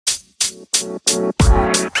Hi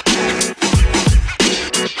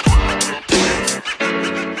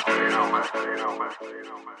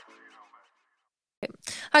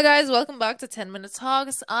guys, welcome back to 10 Minute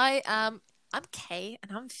Talks. I'm Kay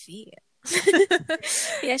and I'm V.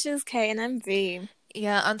 Yeah, she's K and I'm V.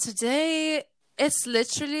 Yeah, and today it's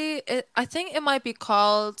I think it might be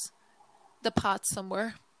called The Path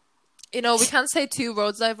Somewhere. You know, we can't say two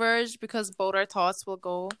roads diverge because both our thoughts will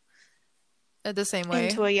go the same way.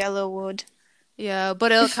 Into a yellow wood. Yeah,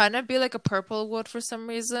 but it'll kind of be like a purple wood for some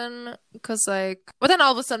reason. Because, but then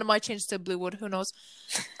all of a sudden it might change to a blue wood. Who knows?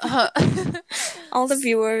 All the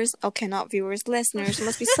viewers, okay, not viewers, listeners,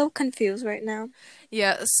 must be so confused right now.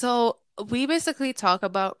 Yeah, so we basically talk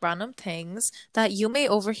about random things that you may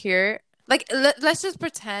overhear. Like, let's just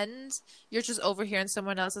pretend you're just overhearing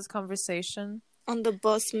someone else's conversation. On the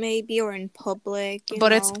bus, maybe, or in public,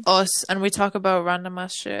 But it's us, and we talk about random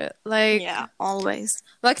ass shit. Yeah, always.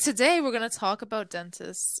 Like, today, we're gonna talk about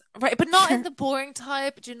dentists. Right, but not in the boring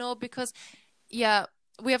type, because, yeah,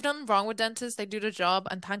 we have nothing wrong with dentists. They do the job,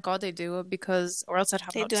 and thank God they do it, because, or else I'd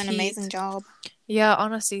have no teeth. They do an amazing job. Yeah,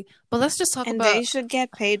 honestly. But let's just talk about... And they should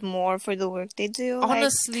get paid more for the work they do.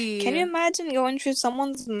 Honestly. Can you imagine going through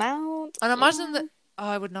someone's mouth? And imagine that... Oh,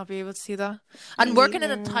 I would not be able to see that. And working in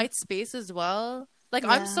a tight space as well. Like,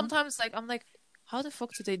 yeah. I'm sometimes, I'm like, how the fuck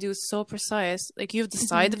do they do so precise? Like, you have the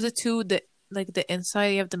side of the two, the inside,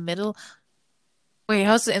 you have the middle. Wait,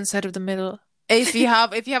 how's the inside of the middle? If you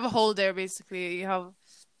have a hole there, basically, you have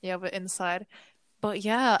an inside. But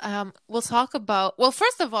yeah, we'll talk about... Well,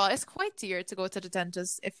 first of all, it's quite dear to go to the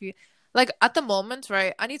dentist if you... Like, at the moment,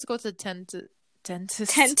 right, I need to go to the dentist.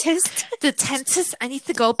 The dentist. I need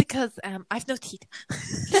to go because I have no teeth.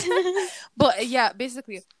 But yeah,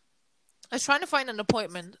 basically, I was trying to find an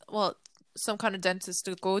appointment. Well, some kind of dentist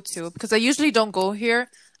to go to because I usually don't go here.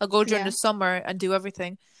 I'll go during the summer and do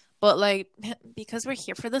everything. But because we're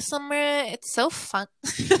here for the summer, it's so fun.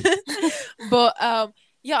 But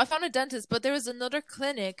yeah, I found a dentist, but there was another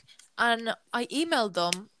clinic, and I emailed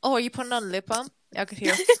them. Oh, are you putting on lip balm? Yeah, I could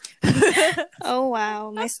hear. Oh,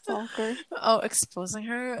 wow. My stalker. Oh, exposing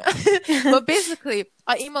her. But basically,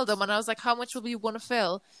 I emailed them, and I was like, how much will you want to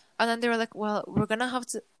fill? And then they were like, well, we're going to have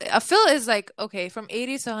to... A fill is okay, from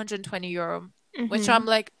 80 to 120 euro, which I'm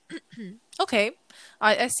like, okay,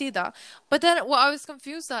 I see that. But then what I was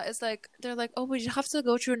confused at is they're like, oh, but you have to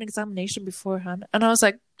go through an examination beforehand. And I was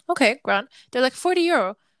like, okay, grand. They're like 40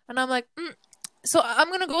 euro. And I'm like, so I'm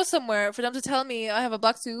going to go somewhere for them to tell me I have a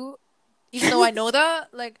black tooth. Even though I know that,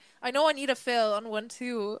 I know I need a fill on one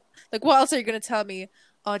too. What else are you gonna tell me?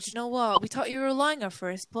 Oh, do you know what? We thought you were lying at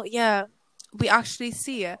first, but yeah, we actually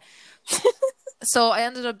see it. So I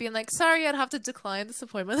ended up being like, sorry, I'd have to decline this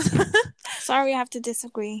appointment. Sorry, I have to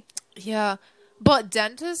disagree. Yeah, but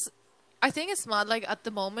dentists, I think it's mad. At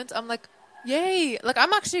the moment, I'm like, yay!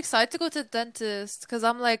 I'm actually excited to go to the dentist because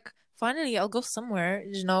I'm like, finally, I'll go somewhere,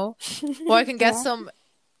 where I can get some.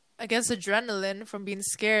 I guess adrenaline from being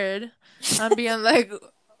scared and being like,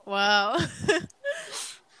 wow.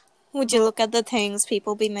 Would you look at the things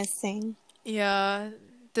people be missing? Yeah,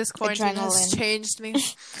 this quarantine has changed me.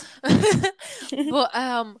 But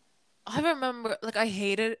I remember, I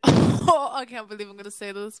hated... Oh, I can't believe I'm going to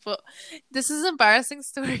say this, but this is embarrassing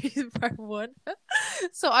story part one.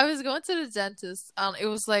 So I was going to the dentist, and it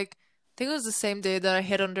was I think it was the same day that I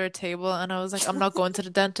hid under a table, and I was like, I'm not going to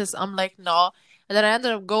the dentist. I'm like, no. And then I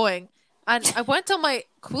ended up going. And I went on my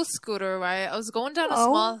cool scooter, right? I was going down a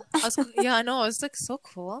small... yeah, I know. I was so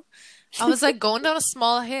cool. I was going down a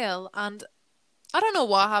small hill, and I don't know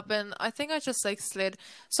what happened. I think I just slid.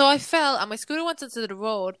 So I fell, and my scooter went into the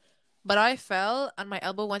road, but I fell, and my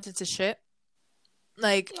elbow went into shit.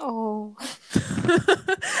 Oh.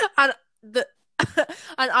 And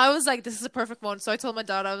and I was like, this is a perfect moment. So I told my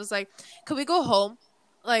dad, I was like, can we go home?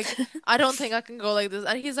 I don't think I can go like this.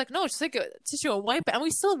 And he's like, no, just take a tissue and wipe it. And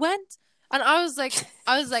we still went. And I was like,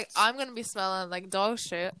 I'm going to be smelling like dog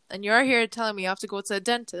shit. And you're here telling me I have to go to a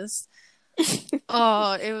dentist.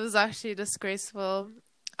 Oh, it was actually disgraceful.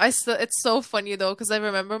 It's so funny though, because I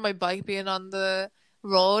remember my bike being on the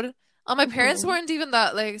road. And my parents weren't even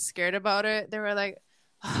that scared about it. They were like...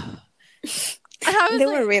 They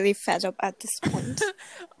were really fed up at this point.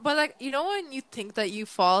 But when you think that you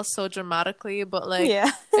fall so dramatically, but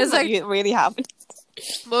yeah, it's you really haven't.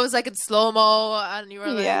 But it was in slow-mo, and you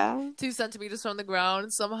were 2 centimeters from the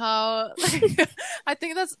ground somehow. I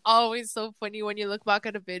think that's always so funny when you look back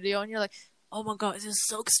at a video and you're like, oh my god, this is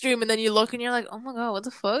so extreme. And then you look and you're like, oh my god, what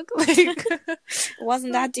the fuck? It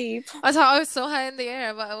wasn't that deep. I thought I was so high in the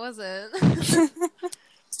air, but I wasn't.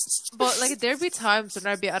 But there'd be times when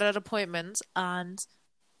I'd be at an appointment and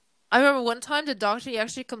I remember one time the doctor he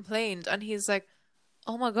actually complained, and he's like,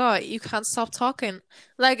 "Oh my God, you can't stop talking."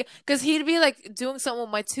 Like, cause he'd be like doing something with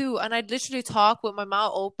my tooth, and I'd literally talk with my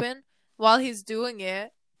mouth open while he's doing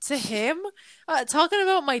it to him, talking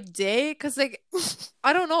about my day. Cause like,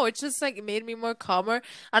 I don't know, it just like made me more calmer.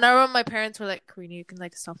 And I remember my parents were like, "Karina, you can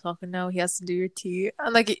like stop talking now. He has to do your teeth."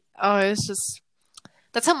 And like, oh, it's just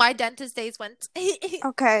that's how my dentist days went.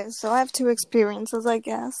 Okay, so I have two experiences, I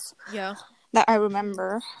guess, Yeah. that I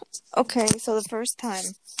remember. Okay, so the first time,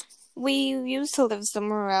 we used to live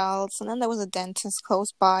somewhere else, and then there was a dentist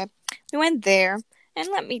close by. We went there, and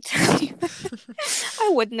let me tell you, I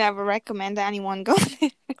would never recommend anyone go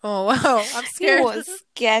there. Oh wow, I'm He scared. was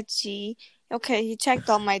sketchy. Okay, he checked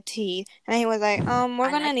all my teeth, and he was like, we're I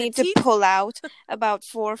gonna like the need to teeth. pull out about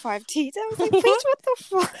 4 or 5 teeth. I was like, bitch, what the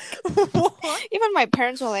fuck? What? Even my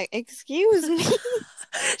parents were like, excuse me.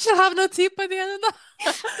 She'll have no teeth by the end of that.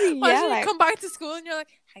 Yeah, Imagine you like, come back to school and you're like,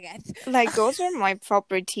 "Hi guys." like those were my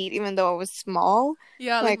proper teeth, even though I was small.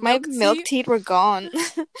 Yeah, Like my milk teeth were gone.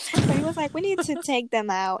 So he was like, we need to take them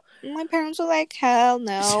out. And my parents were like, hell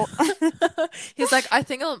no. He's like, I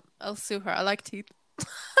think I'll sue her. I like teeth.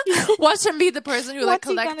 Watch him be the person who like What's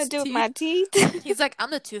he collects gonna do with teeth. my teeth? He's like, I'm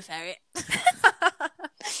the tooth fairy.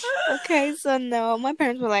 Okay, so no, my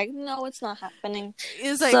parents were like, no, it's not happening.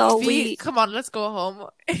 He's like, So come on, let's go home.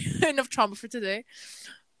 Enough trauma for today.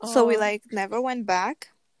 So we like never went back.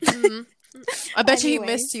 Mm. I bet you he Anyways.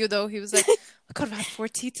 missed you though. He was like, I could have had 4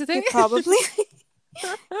 teeth today.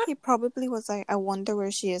 He probably was like, I wonder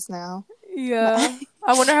where she is now. Yeah.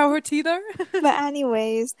 I wonder how her teeth are. But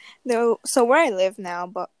anyways, so where I live now,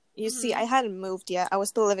 but you see, I hadn't moved yet. I was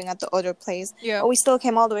still living at the other place. Yeah. But we still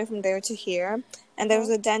came all the way from there to here. And there was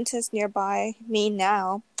a dentist nearby me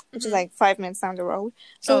now, which is like 5 minutes down the road.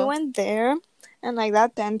 So we went there, and like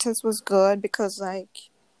that dentist was good because like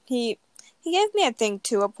he gave me, I think,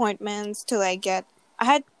 2 appointments to like get. I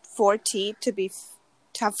had 4 teeth to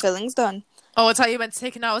have fillings done. Oh, I thought you meant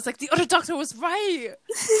taken out. I was like, the other doctor was right.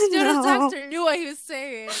 The other doctor knew what he was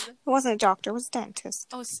saying. It wasn't a doctor, it was a dentist.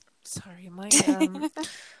 Oh, sorry, my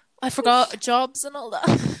I forgot jobs and all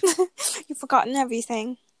that. You've forgotten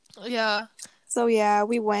everything. Yeah. So yeah,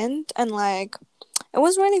 we went, and like it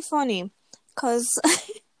was really funny because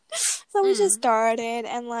so we just started,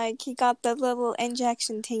 and like he got the little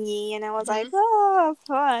injection thingy, and I was like, oh,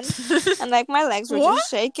 fun. And like my legs were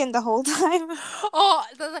just shaking the whole time. Oh,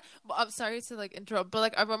 I'm sorry to like interrupt, but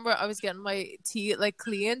like I remember I was getting my teeth like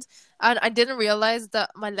cleaned, and I didn't realize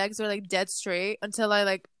that my legs were like dead straight until I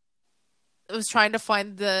like was trying to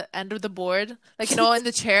find the end of the board, like, you know, in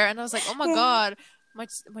the chair, and I was like, oh my God,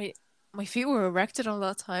 my feet were erected all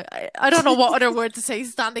that time. I don't know what other word to say.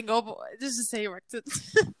 Standing up, just to say erected.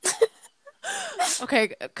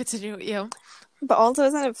 Okay, continue. Yeah. But also,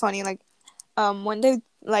 isn't it funny? Like, when they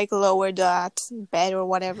like lowered that bed or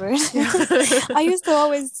whatever, I used to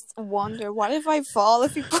always wonder, what if I fall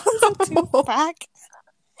if he pulls the tooth back?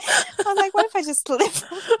 I was like, what if I just slip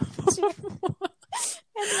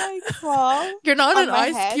and like fall? You're not on an my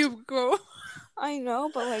ice head? cube, girl. I know,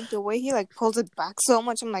 but like the way he like pulls it back so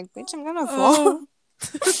much, I'm like, bitch, I'm gonna fall.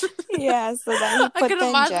 Yeah, so then he put I can the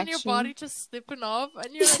imagine injection. your body just slipping off,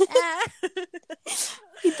 and you're like, ah.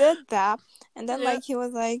 He did that, and then like he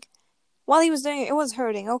was like, while he was doing it, it was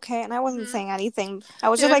hurting, okay, and I wasn't saying anything. I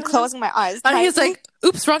was just like closing my eyes. And he's like,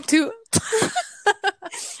 oops, wrong tooth.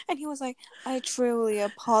 And he was like, I truly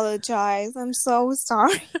apologize. I'm so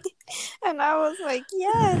sorry. And I was like,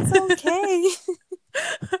 yeah, it's okay.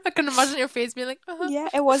 I can imagine your face being like, Yeah,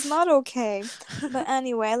 it was not okay. But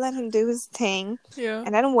anyway, I let him do his thing. Yeah.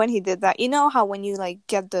 And then when he did that, you know how when you like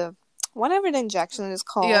get the whatever the injection is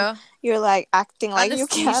called, Yeah. you're like acting like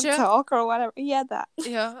Anesthesia? you can't talk or whatever. Yeah, that.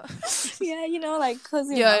 Yeah. Yeah, you know, like because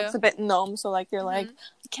your Yeah, mouth's a bit numb, so like you're like,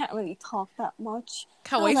 you can't really talk that much.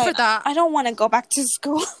 Can't I'm wait like, for that. I don't want to go back to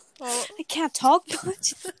school. Oh. I can't talk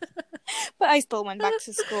much. But I still went back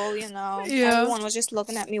to school, you know. Yeah. Everyone was just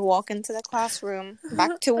looking at me walk into the classroom,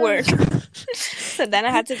 back to work. So then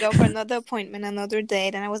I had to go for another appointment another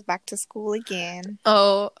day. Then I was back to school again.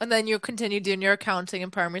 Oh, and then you continue doing your accounting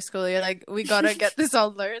in primary school. You're like, we gotta get this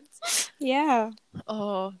all learned. Yeah.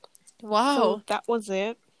 Oh, wow. So that was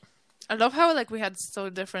it. I love how like we had so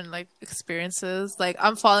different like experiences. Like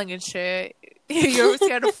I'm falling in shit. You're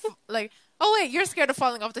scared of like. Oh wait, you're scared of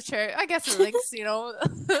falling off the chair. I guess it links, you know.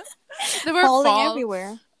 The word Falling fall.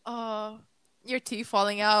 everywhere. Your teeth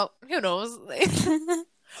falling out. Who knows?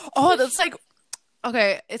 Oh, that's like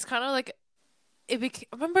okay. It's kind of like it.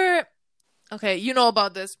 Remember? Okay, you know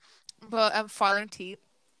about this, but I'm falling teeth.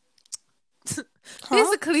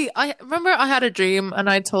 Basically, I remember I had a dream and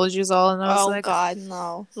I told you all, and I was oh like, God,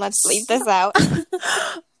 no. Let's leave this out.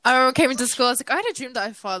 I remember came into school. I was like, I had a dream that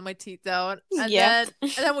I filed my teeth down, and Yep.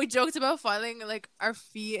 then we joked about filing like our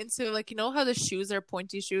feet into like how the shoes are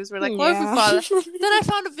pointy shoes. We're like, what if we Yeah. file? Then I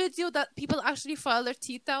found a video that people actually file their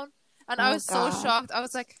teeth down, and I Oh was so God. shocked. I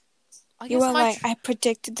was like, I You guess were like, I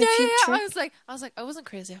predicted the future. I was like, I wasn't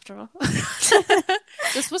crazy after all.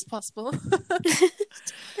 This was possible.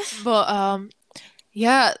 But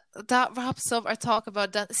yeah, that wraps up our talk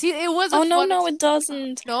about dentist. See, it was a Oh no, fun... no, it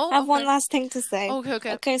doesn't. No? I have one Okay. last thing to say.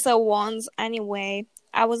 Okay. Okay, so once anyway,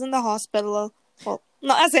 I was in the hospital. Well,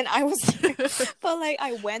 not as in I was there, but like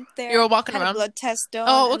I went there. You were walking had around. a blood test done.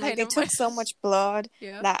 Oh, and, okay. like, they took so much blood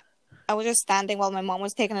that I was just standing while my mom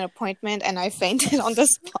was taking an appointment, and I fainted on the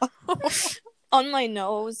spot on my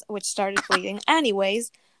nose, which started bleeding. Anyways,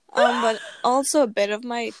 but also a bit of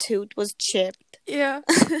my tooth was chipped. Yeah.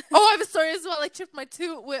 Oh, I have a story as well. I chipped my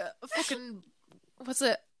tooth with a fucking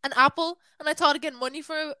an apple, and I thought I'd get money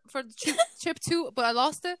for the chip tooth, but I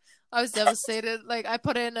lost it. I was devastated. Like I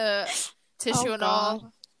put in a tissue and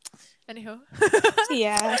all. Anyhow.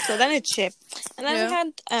 Yeah, so then it chipped.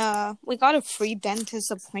 And then we got a free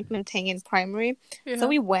dentist appointment thing in primary. Yeah. So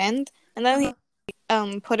we went, and then he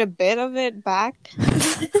put a bit of it back.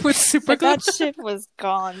 With super glue. That shit was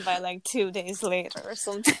gone by like 2 days later or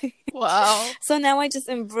something. Wow. So now I just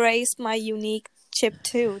embrace my unique chipped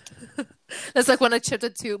tooth. That's like when I chipped a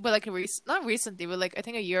tooth, but like not recently, but like I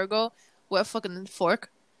think a year ago with a fucking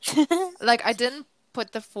fork. Like I didn't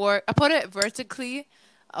put the fork, I put it vertically.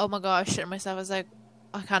 Oh my gosh, shit myself. I was like,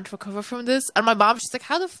 I can't recover from this. And my mom, she's like,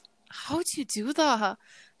 how do you do that?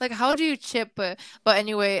 Like, how do you chip it? But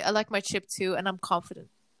anyway, I like my chip too, and I'm confident.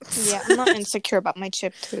 Yeah, I'm not insecure about my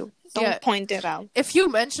chip too. Don't point it out. If you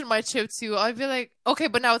mention my chip too, I'd be like, okay,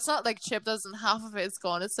 but now it's not like chipped as in half of it is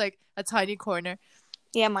gone. It's like a tiny corner.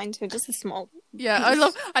 Yeah, mine too. Just a small. Yeah,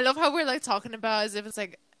 I love how we're like talking about as if it's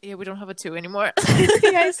like, yeah, we don't have a two anymore.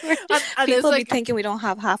 Yeah, I swear. And people like, be thinking we don't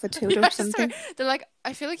have half a tooth or something. They're like,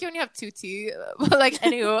 I feel like you only have 2 teeth. But like,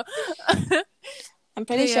 anyway. I'm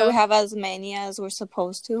pretty sure we have as many as we're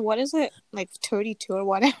supposed to. What is it? Like 32 or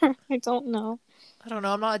whatever? I don't know. I'm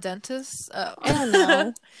not a dentist. I don't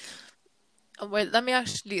know. Wait, let me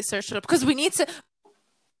actually search it up. Because we need to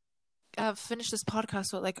finish this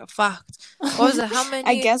podcast with like a fact. What was it? How many...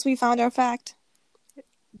 I guess we found our fact.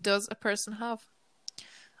 Does a person have?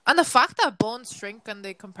 And the fact that bones shrink and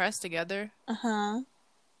they compress together. Uh-huh.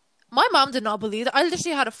 My mom did not believe it. I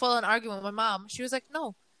literally had a full-on argument with my mom. She was like,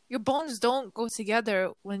 no, your bones don't go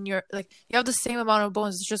together when you're like, you have the same amount of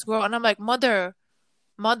bones. It's just grow. And I'm like, mother,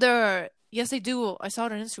 yes, they do. I saw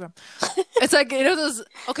it on Instagram. It's like, those,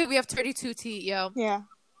 okay, we have 32 teeth, yeah. Yeah.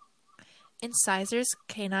 Incisors,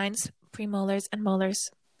 canines, premolars, and molars.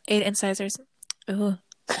 8 incisors. Ooh.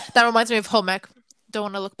 That reminds me of home ec. Don't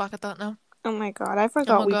want to look back at that now. Oh my god, I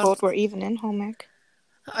forgot we both were even in home ec.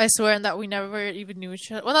 I swear, and that we never even knew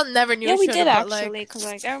each other. Well, not never knew each other. Yeah, we did actually, because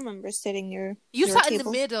like I remember sitting near you your sat table. in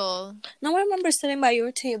the middle. No, I remember sitting by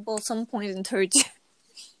your table some point in third year.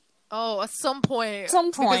 Oh, at some point.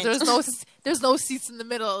 Because there's no seats in the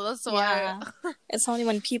middle. That's why. Yeah. It's only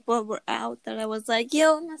when people were out that I was like,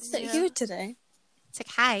 yo, I'm not sitting here today. It's like,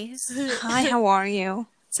 hi. Hi, how are you?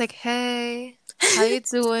 It's like, hey, how you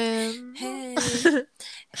doing? Hey.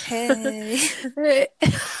 Hey.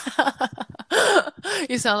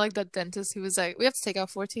 You sound like that dentist who was like, we have to take out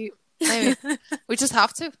 4 teeth. Maybe. We just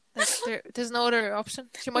have to. There's no other option.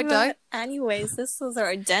 She might die. Anyways, this was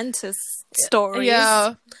our dentist stories.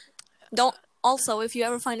 Yeah. Also, if you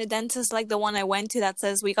ever find a dentist like the one I went to that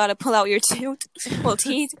says we gotta pull out your teeth,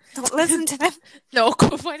 don't listen to them. No,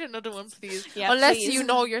 go find another one, please. Yeah, unless please. you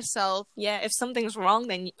know yourself. Yeah, if something's wrong,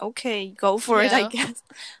 then okay, go for it, I guess.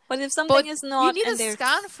 But if something is not, you need a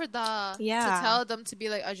scan for that. Yeah, to tell them to be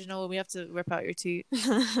like, I just know we have to rip out your teeth.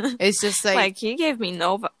 It's just like he gave me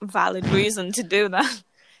no valid reason to do that.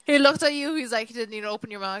 He looked at you. He's like, he didn't even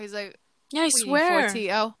open your mouth. He's like, yeah, I swear. 4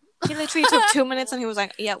 teeth out. He literally took 2 minutes and he was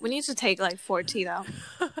like, yeah, we need to take like 4 teeth out.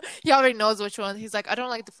 He already knows which one. He's like, I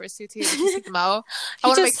don't like the first 2 teeth. Just take them out. I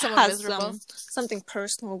want to make someone miserable. Something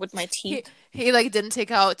personal with my teeth. He like didn't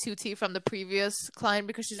take out 2 teeth from the previous client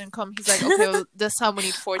because she didn't come. He's like, okay, well, this time we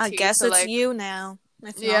need 4 teeth. I guess so, it's like, you now.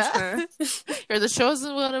 It's not her. You're the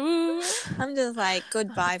chosen one. Woo. I'm just like,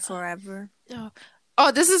 goodbye forever.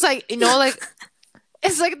 Oh, this is like, like,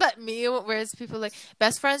 it's like that meme where it's people like,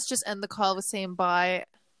 best friends just end the call with saying bye.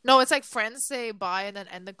 No, it's like friends say bye and then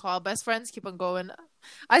end the call. Best friends keep on going.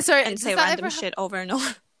 I swear, and say random shit over and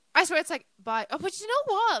over. I swear it's like bye. Oh, but you know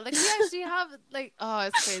what? Like we actually have like, oh,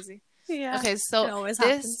 it's crazy. Yeah. Okay, so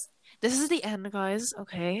this is the end, guys.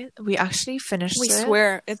 Okay, we actually finished. We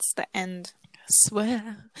swear it's the end.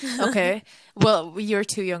 Swear. Okay. Well, you're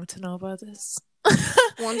too young to know about this.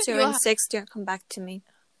 Once you're in sixth year, come back to me.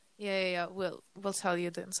 Yeah. We'll tell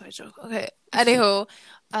you the inside joke. Okay. Anywho,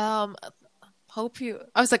 hope you.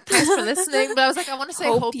 I was like, thanks for listening, but I was like, I want to say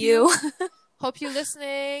hope you. Hope you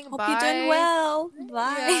listening. Hope Bye. you're doing well.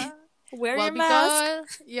 Bye. Yeah. Wear your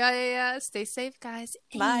mask. Yeah. Stay safe, guys.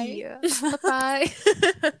 Bye. Bye.